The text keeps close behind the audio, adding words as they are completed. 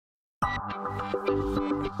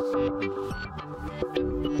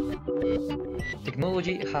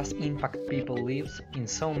Technology has impacted people's lives in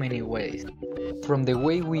so many ways, from the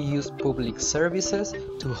way we use public services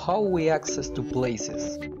to how we access to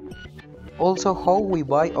places. Also how we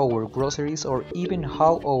buy our groceries or even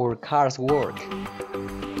how our cars work.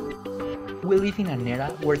 We live in an era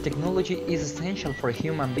where technology is essential for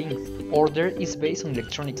human beings. Order is based on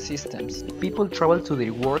electronic systems. People travel to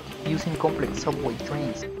their work using complex subway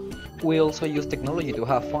trains. We also use technology to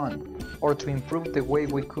have fun or to improve the way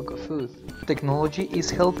we cook food. Technology is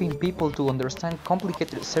helping people to understand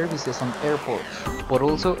complicated services on airports, but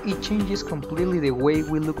also it changes completely the way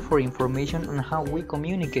we look for information and how we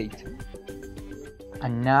communicate.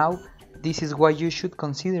 And now, this is why you should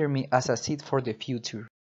consider me as a seed for the future.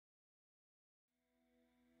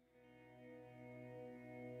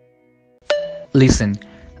 Listen,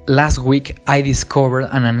 last week I discovered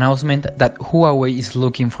an announcement that Huawei is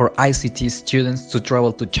looking for ICT students to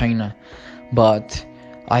travel to China, but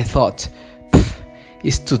I thought,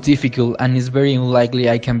 it's too difficult and it's very unlikely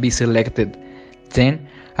I can be selected. Then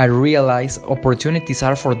I realized opportunities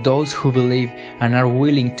are for those who believe and are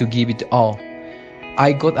willing to give it all.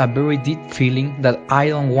 I got a very deep feeling that I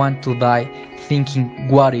don't want to die thinking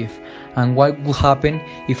what if and what would happen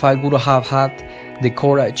if I would have had the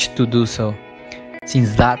courage to do so.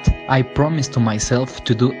 Since that, I promised to myself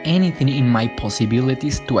to do anything in my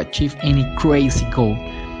possibilities to achieve any crazy goal.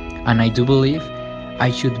 And I do believe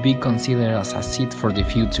I should be considered as a seed for the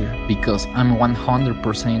future because I'm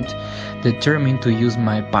 100% determined to use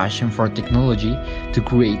my passion for technology to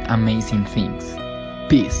create amazing things.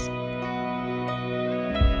 Peace.